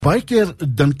Baie keer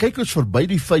dan kyk ons verby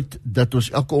die feit dat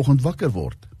ons elke oggend wakker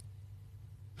word.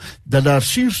 Dat daar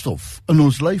suurstof in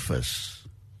ons lyf is.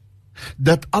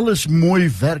 Dat alles mooi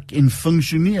werk en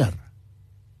funksioneer.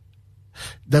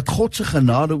 Dat God se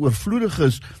genade oorvloedig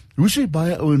is. Hoe sê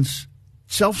baie ouens,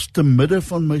 selfs te midde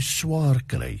van my swaar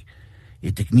kry,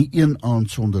 het ek nie een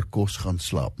aand sonder kos gaan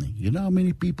slaap nie. You know how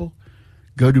many people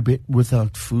go to bed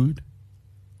without food?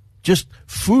 Just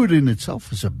food in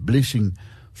itself is a blessing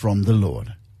from the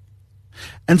Lord.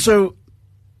 And so,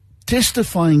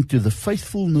 testifying to the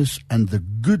faithfulness and the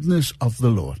goodness of the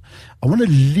Lord, I want to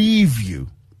leave you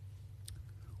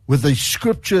with a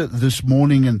scripture this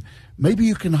morning, and maybe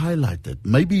you can highlight it,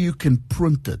 maybe you can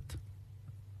print it,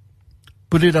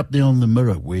 put it up there on the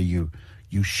mirror where you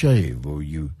shave or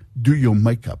you do your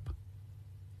makeup.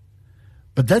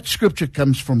 But that scripture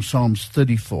comes from Psalms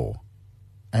 34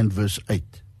 and verse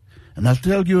 8. And I'll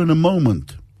tell you in a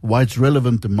moment why it's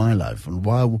relevant to my life and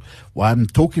why I'm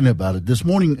talking about it. This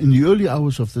morning, in the early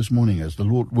hours of this morning, as the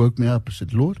Lord woke me up, I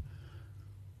said, Lord,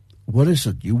 what is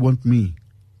it you want me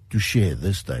to share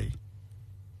this day?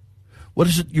 What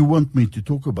is it you want me to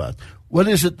talk about? What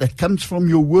is it that comes from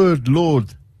your word,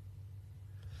 Lord,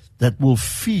 that will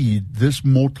feed this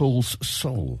mortal's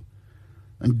soul?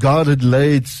 And God had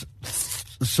laid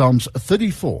Psalms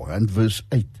 34 and verse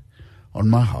 8 on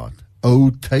my heart. Oh,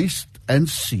 taste and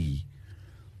see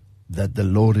that the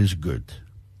Lord is good.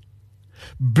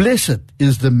 Blessed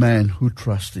is the man who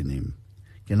trusts in him.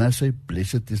 Can I say,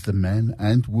 blessed is the man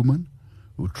and woman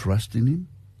who trust in him?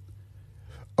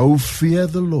 Oh, fear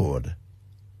the Lord,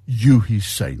 you his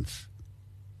saints.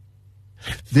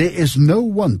 There is no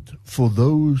want for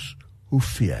those who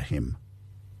fear him.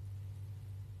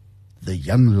 The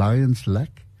young lions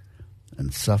lack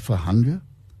and suffer hunger,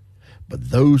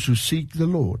 but those who seek the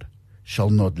Lord shall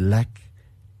not lack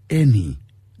any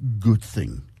good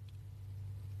thing.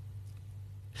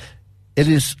 It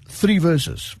is 3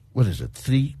 verses. What is it?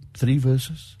 Three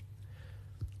verses?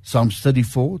 Psalms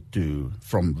 34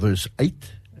 from verse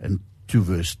 8 and to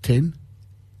verse 10.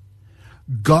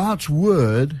 God's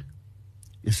word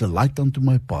is a light unto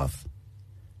my path,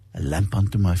 a lamp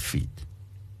unto my feet.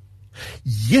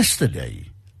 Yesterday,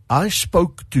 I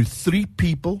spoke to 3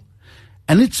 people,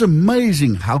 and it's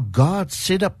amazing how God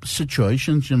set up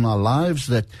situations in our lives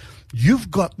that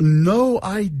you've got no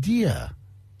idea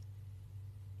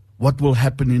what will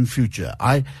happen in future.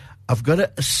 I've got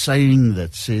a saying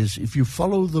that says, if you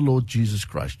follow the Lord Jesus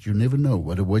Christ, you never know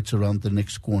what awaits around the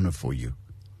next corner for you.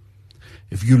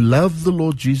 If you love the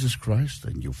Lord Jesus Christ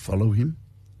and you follow him,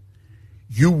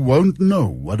 you won't know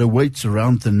what awaits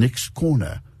around the next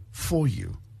corner for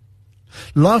you.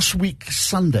 Last week,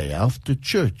 Sunday, after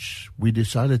church, we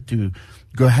decided to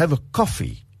go have a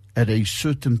coffee at a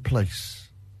certain place.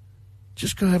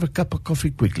 Just go have a cup of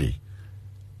coffee quickly.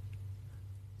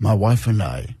 My wife and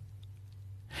I.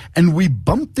 And we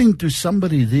bumped into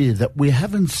somebody there that we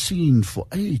haven't seen for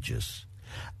ages.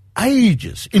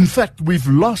 Ages. In fact, we've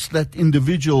lost that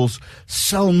individual's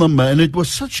cell number, and it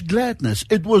was such gladness.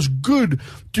 It was good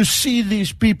to see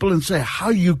these people and say, how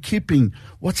are you keeping?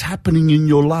 What's happening in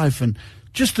your life? And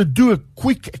just to do a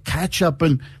quick catch-up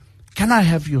and, can I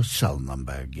have your cell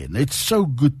number again? It's so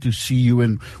good to see you,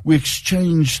 and we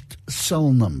exchanged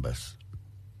cell numbers.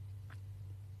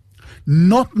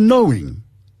 Not knowing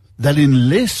that in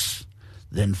less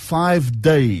than 5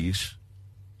 days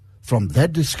from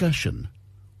that discussion,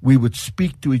 we would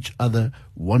speak to each other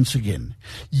once again.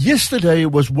 Yesterday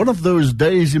was one of those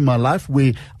days in my life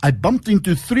where I bumped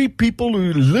into 3 people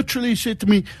who literally said to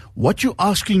me, what you're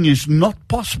asking is not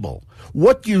possible.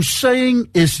 What you're saying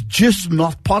is just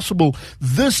not possible.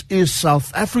 This is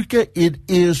South Africa. It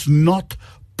is not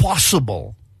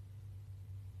possible.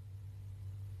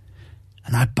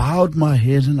 And I bowed my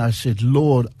head and I said,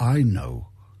 Lord, I know.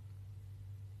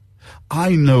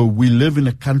 I know we live in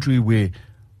a country where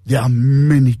there are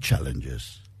many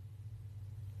challenges.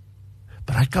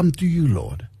 But I come to you,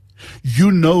 Lord.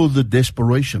 You know the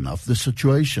desperation of the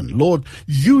situation. Lord,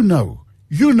 you know,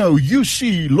 you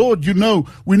see, Lord, you know,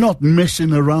 we're not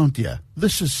messing around here.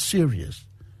 This is serious.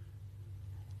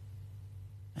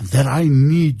 And that I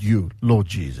need you, Lord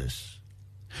Jesus.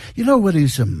 You know what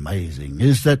is amazing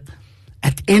is that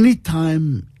at any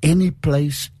time, any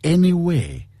place,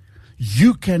 anywhere,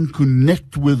 you can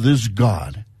connect with this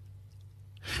God.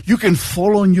 You can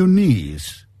fall on your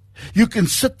knees. You can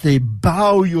sit there,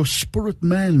 bow your spirit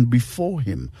man before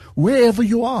him, wherever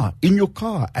you are, in your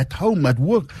car, at home, at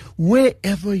work,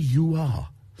 wherever you are.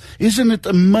 Isn't it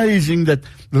amazing that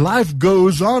life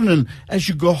goes on, and as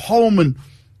you go home and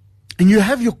you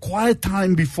have your quiet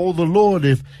time before the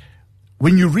Lord,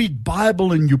 when you read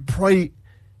Bible and you pray,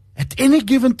 At any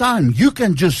given time, you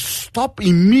can just stop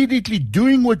immediately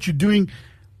doing what you're doing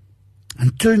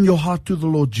and turn your heart to the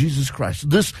Lord Jesus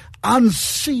Christ, this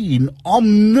unseen,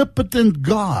 omnipotent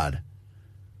God.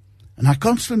 And I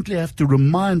constantly have to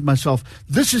remind myself,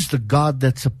 this is the God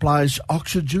that supplies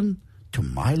oxygen to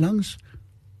my lungs.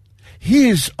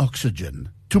 His oxygen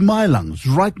to my lungs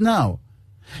right now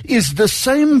is the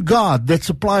same God that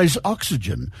supplies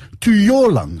oxygen to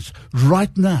your lungs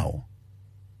right now.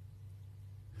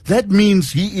 That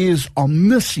means He is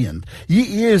omniscient.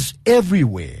 He is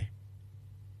everywhere.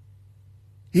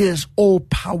 He is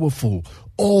all-powerful,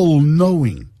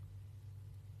 all-knowing.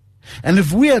 And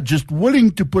if we are just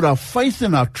willing to put our faith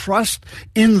and our trust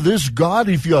in this God,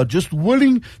 if you are just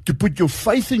willing to put your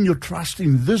faith and your trust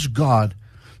in this God,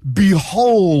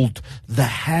 behold the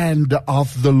hand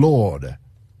of the Lord.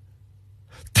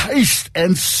 Taste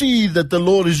and see that the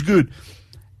Lord is good.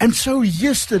 And so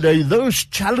yesterday, those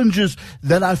challenges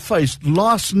that I faced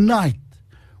last night,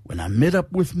 when I met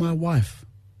up with my wife,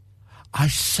 I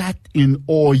sat in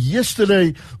awe.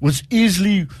 Yesterday was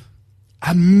easily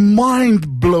a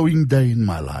mind-blowing day in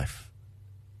my life.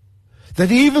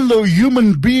 That even though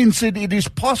human beings said it is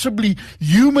possibly,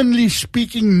 humanly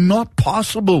speaking, not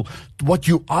possible, what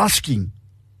you're asking,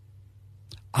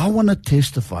 I want to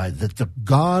testify that the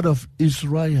God of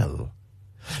Israel,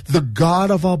 the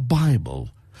God of our Bible,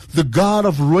 the God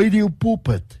of Radio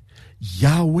Pulpit,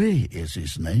 Yahweh is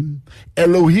His name.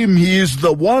 Elohim, He is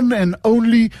the one and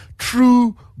only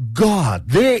true God.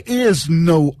 There is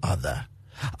no other.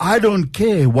 I don't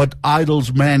care what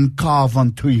idols man carve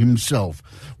unto himself,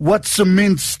 what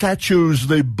cement statues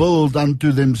they build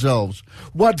unto themselves,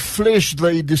 what flesh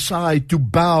they decide to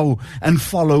bow and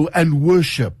follow and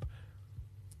worship.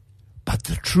 But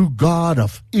the true God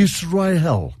of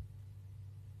Israel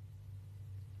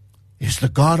is the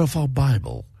God of our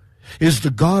Bible, is the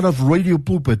God of Radio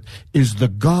Pulpit, is the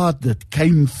God that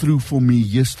came through for me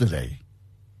yesterday.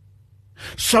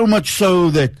 So much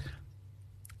so that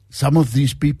some of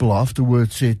these people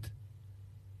afterwards said,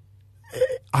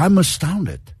 I'm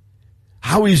astounded.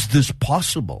 How is this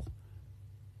possible?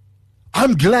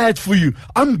 I'm glad for you.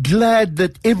 I'm glad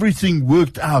that everything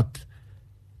worked out,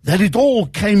 that it all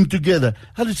came together.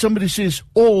 How did somebody say,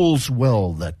 all's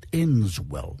well that ends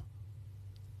well?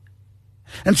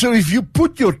 And so if you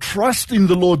put your trust in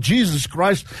the Lord Jesus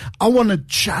Christ, I want to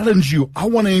challenge you. I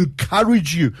want to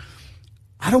encourage you.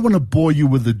 I don't want to bore you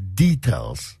with the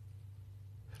details.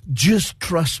 Just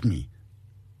trust me.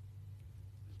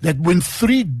 That when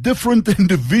 3 different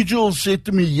individuals said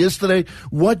to me yesterday,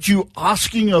 what you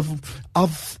asking of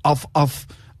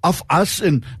us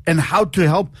and how to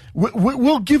help,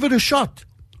 we'll give it a shot.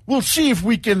 We'll see if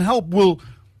we can help.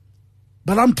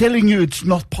 But I'm telling you, it's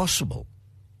not possible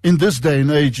in this day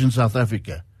and age in South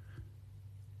Africa.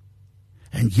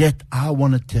 And yet I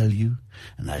want to tell you,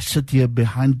 and I sit here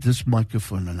behind this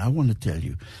microphone, and I want to tell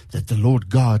you that the Lord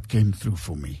God came through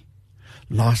for me.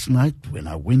 Last night when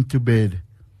I went to bed,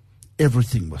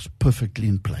 everything was perfectly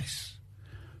in place.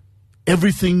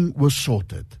 Everything was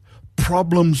sorted.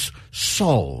 Problems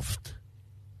solved.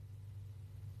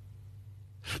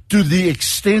 To the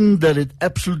extent that it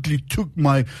absolutely took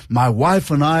my wife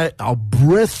and I, our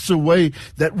breaths away,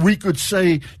 that we could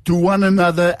say to one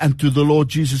another and to the Lord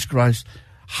Jesus Christ,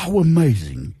 how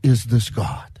amazing is this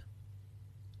God?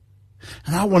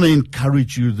 And I want to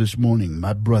encourage you this morning,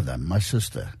 my brother, my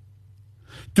sister,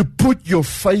 to put your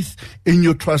faith in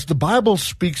your trust. The Bible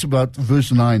speaks about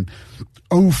verse 9,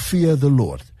 oh, fear the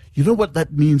Lord. You know what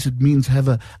that means? It means have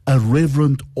a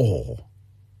reverent awe.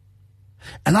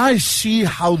 And I see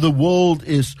how the world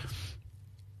is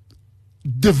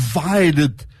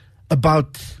divided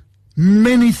about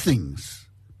many things.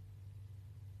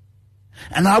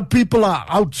 And how people are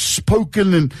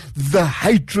outspoken in the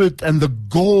hatred and the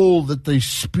gall that they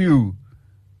spew.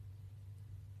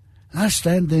 And I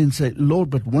stand there and say,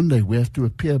 Lord, but one day we have to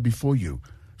appear before you.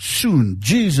 Soon,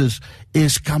 Jesus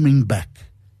is coming back.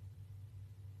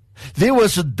 There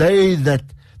was a day that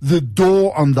the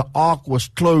door on the ark was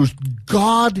closed.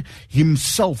 God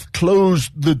Himself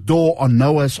closed the door on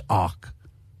Noah's ark.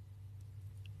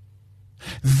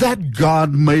 That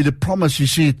God made a promise. He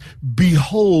said,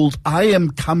 behold, I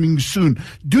am coming soon.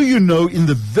 Do you know, in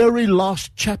the very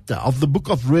last chapter of the book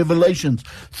of Revelations,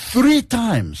 3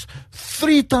 times,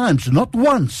 not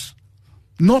once,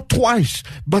 not twice,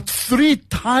 but 3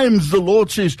 times the Lord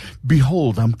says,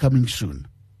 behold, I'm coming soon.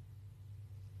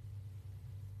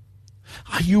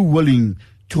 Are you willing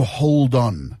to hold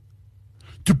on,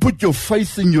 to put your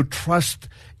faith and your trust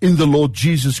in the Lord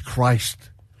Jesus Christ?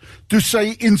 To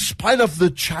say, in spite of the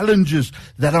challenges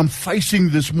that I'm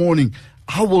facing this morning,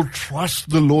 I will trust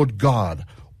the Lord God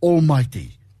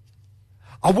Almighty.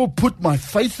 I will put my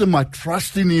faith and my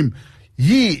trust in Him.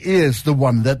 He is the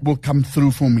one that will come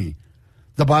through for me.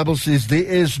 The Bible says there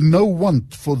is no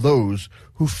want for those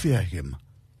who fear Him.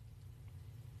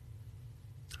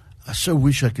 I so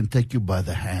wish I can take you by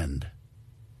the hand.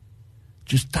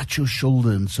 Just touch your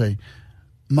shoulder and say,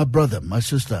 my brother, my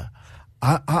sister,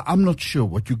 I'm not sure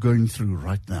what you're going through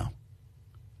right now.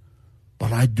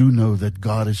 But I do know that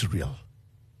God is real.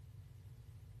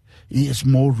 He is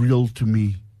more real to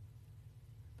me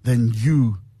than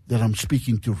you that I'm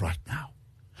speaking to right now.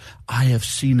 I have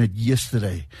seen it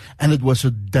yesterday, and it was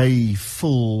a day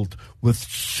filled with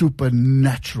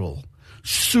supernatural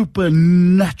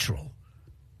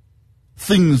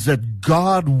things that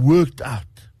God worked out.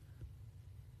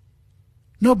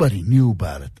 Nobody knew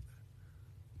about it.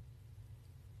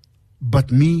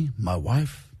 But me, my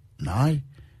wife, and I,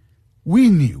 we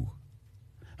knew,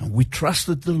 and we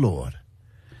trusted the Lord,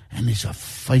 and He's a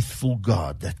faithful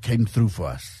God that came through for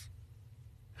us.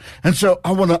 And so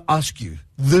I want to ask you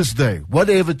this day,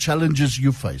 whatever challenges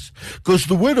you face, because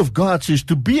the Word of God says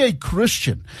to be a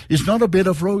Christian is not a bed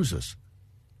of roses.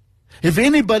 If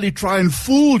anybody try and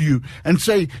fool you and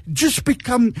say, just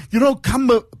become,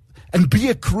 come and be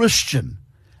a Christian,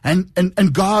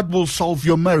 and God will solve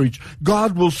your marriage,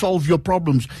 God will solve your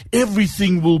problems,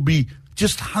 everything will be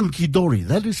just hunky-dory.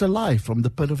 That is a lie from the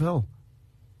pit of hell.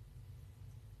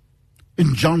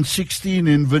 In John 16,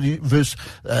 in verse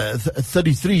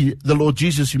 33, the Lord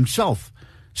Jesus Himself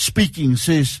speaking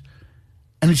says,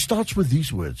 and He starts with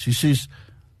these words. He says,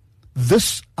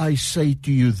 this I say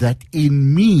to you, that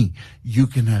in me you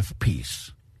can have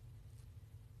peace.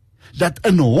 Dat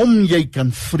in Hom jy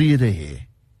kan vrede hê.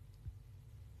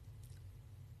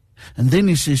 And then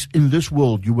He says, in this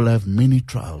world you will have many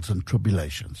trials and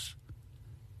tribulations.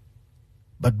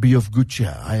 But be of good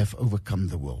cheer, I have overcome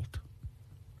the world.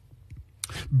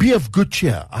 Be of good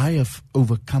cheer, I have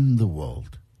overcome the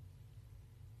world.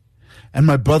 And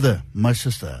my brother, my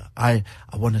sister, I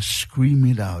want to scream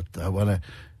it out. I want to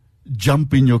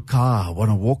jump in your car. I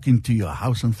want to walk into your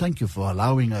house. And thank you for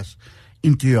allowing us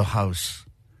into your house,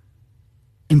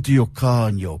 into your car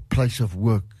and your place of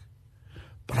work.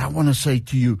 But I want to say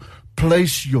to you,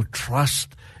 place your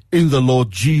trust in the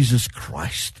Lord Jesus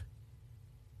Christ.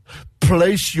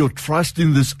 Place your trust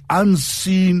in this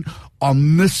unseen,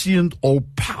 omniscient,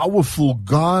 all-powerful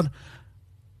God.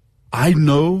 I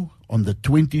know on the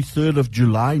 23rd of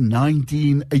July,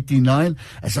 1989,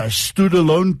 as I stood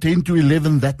alone, 10 to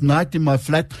 11 that night in my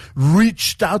flat,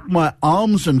 reached out my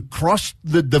arms and crossed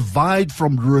the divide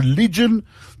from religion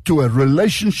to a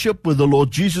relationship with the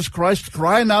Lord Jesus Christ,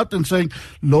 crying out and saying,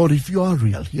 Lord, if you are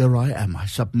real, here I am. I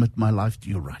submit my life to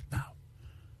you right now.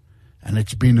 And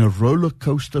it's been a roller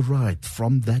coaster ride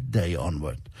from that day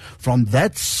onward. From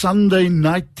that Sunday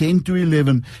night, 10 to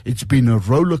 11, it's been a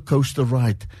roller coaster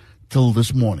ride till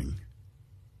this morning.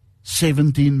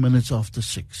 17 minutes after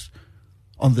 6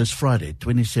 on this Friday,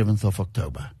 27th of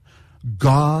October.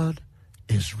 God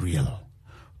is real.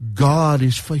 God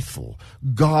is faithful.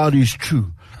 God is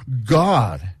true.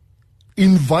 God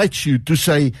invites you to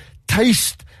say,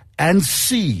 taste and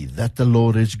see that the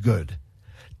Lord is good.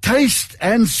 Taste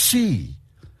and see.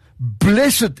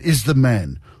 Blessed is the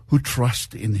man who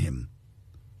trusts in Him.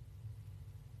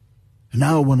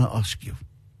 Now I want to ask you,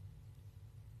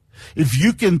 if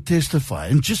you can testify,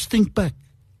 and just think back,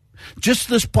 just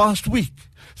this past week,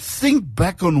 think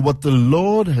back on what the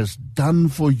Lord has done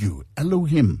for you.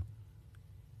 Elohim,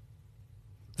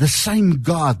 the same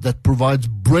God that provides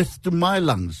breath to my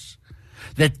lungs,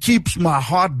 that keeps my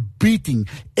heart beating,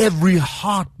 every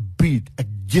heartbeat a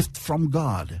gift from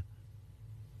God.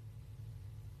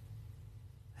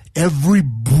 Every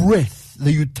breath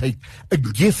that you take, a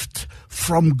gift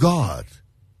from God.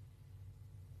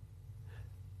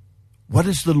 What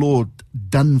has the Lord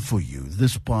done for you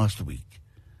this past week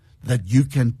that you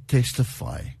can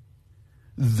testify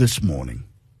this morning?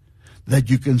 That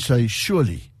you can say,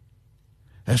 surely,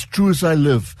 as true as I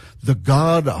live, the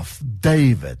God of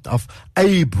David, of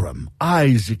Abram,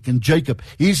 Isaac, and Jacob,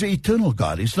 He's an eternal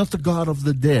God. He's not the God of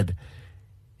the dead.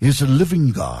 He's a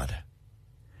living God.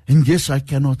 And yes, I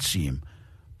cannot see Him,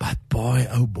 but boy,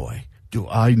 oh boy, do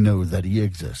I know that He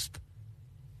exists.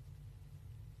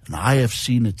 And I have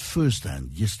seen it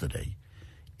firsthand yesterday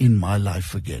in my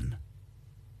life again.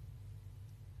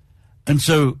 And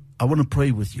so I want to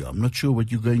pray with you. I'm not sure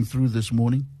what you're going through this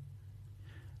morning.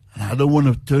 And I don't want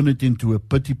to turn it into a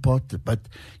pity pot, but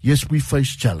yes, we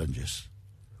face challenges.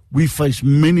 We face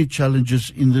many challenges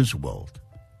in this world.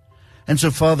 And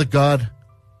so, Father God,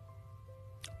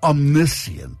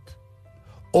 omniscient,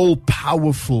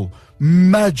 all-powerful,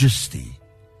 majesty,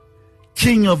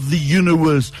 King of the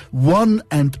universe, one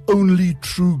and only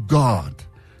true God,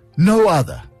 no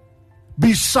other.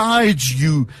 Besides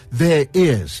you, there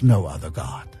is no other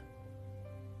God.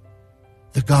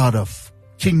 The God of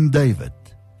King David,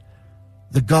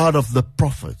 the God of the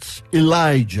prophets,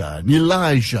 Elijah and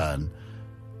Elisha, and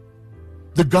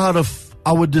the God of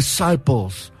our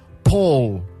disciples,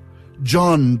 Paul,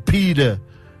 John, Peter.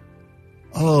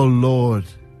 Oh Lord,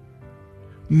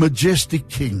 majestic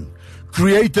King,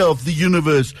 creator of the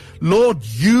universe. Lord,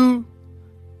 you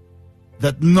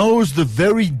that knows the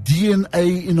very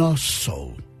DNA in our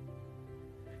soul.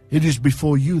 It is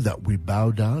before you that we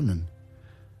bow down, and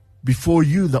before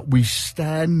you that we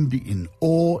stand in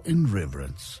awe and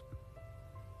reverence.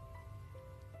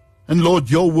 And Lord,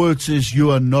 your word says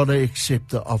you are not an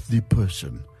acceptor of the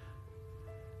person.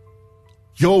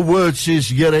 Your word says,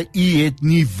 Here, u het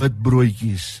nie wit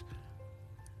broodjies.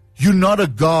 You're not a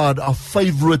God of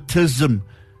favoritism.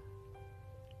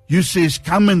 You says,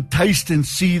 come and taste and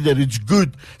see that it's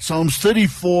good. Psalms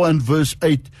 34 and verse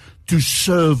 8, to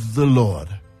serve the Lord.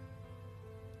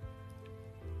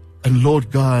 And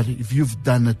Lord God, if you've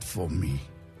done it for me,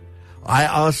 I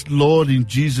ask, Lord, in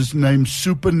Jesus' name,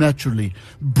 supernaturally,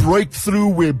 breakthrough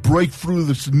where breakthrough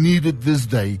is needed this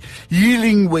day.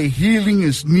 Healing where healing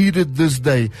is needed this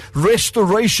day.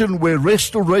 Restoration where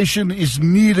restoration is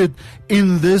needed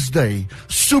in this day.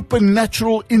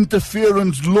 Supernatural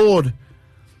interference, Lord,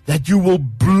 that you will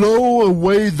blow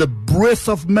away the breath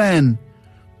of man,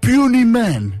 puny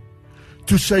man,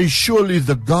 to say, surely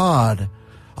the God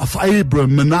of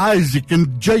Abraham and Isaac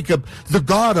and Jacob, the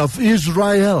God of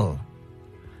Israel,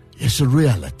 is a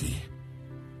reality.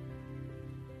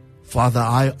 Father,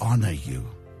 I honor you.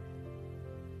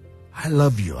 I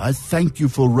love you. I thank you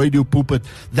for Radio Pulpit,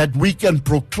 that we can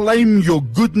proclaim your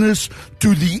goodness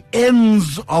to the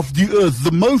ends of the earth,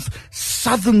 the most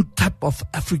southern tip of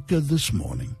Africa this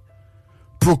morning.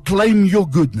 Proclaim your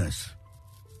goodness.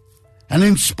 And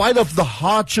in spite of the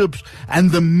hardships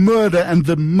and the murder and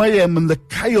the mayhem and the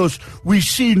chaos we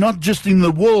see not just in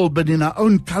the world but in our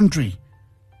own country,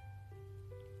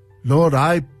 Lord,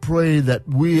 I pray that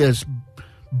we as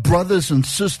brothers and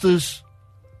sisters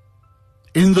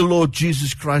in the Lord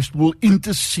Jesus Christ will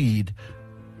intercede,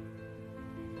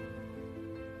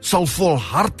 sal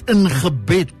volhard in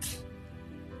gebed,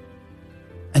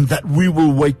 and that we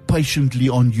will wait patiently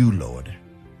on you, Lord.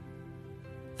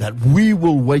 That we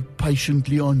will wait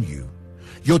patiently on you.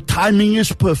 Your timing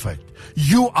is perfect.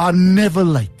 You are never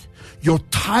late. Your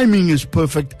timing is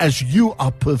perfect as you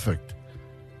are perfect.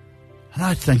 And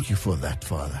I thank you for that,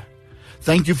 Father.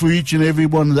 Thank you for each and every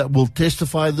one that will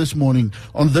testify this morning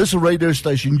on this radio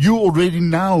station. You already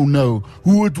now know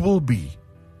who it will be.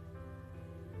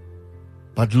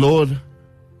 But Lord,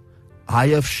 I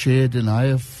have shared and I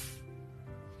have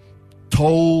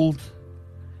told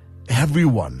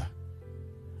everyone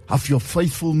of your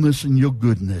faithfulness and your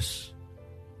goodness.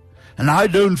 And I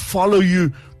don't follow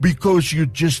you because you're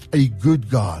just a good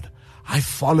God. I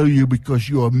follow you because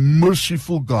you are a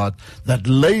merciful God that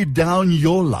laid down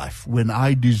your life when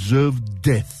I deserved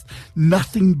death,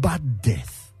 nothing but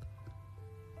death.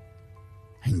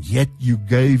 And yet you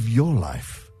gave your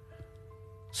life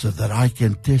so that I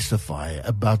can testify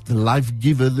about the life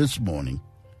giver this morning,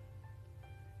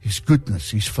 his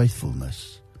goodness, his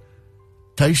faithfulness.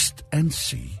 Taste and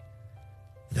see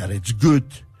that it's good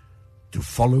to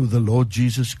follow the Lord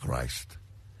Jesus Christ.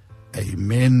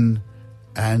 Amen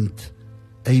and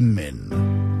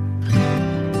amen.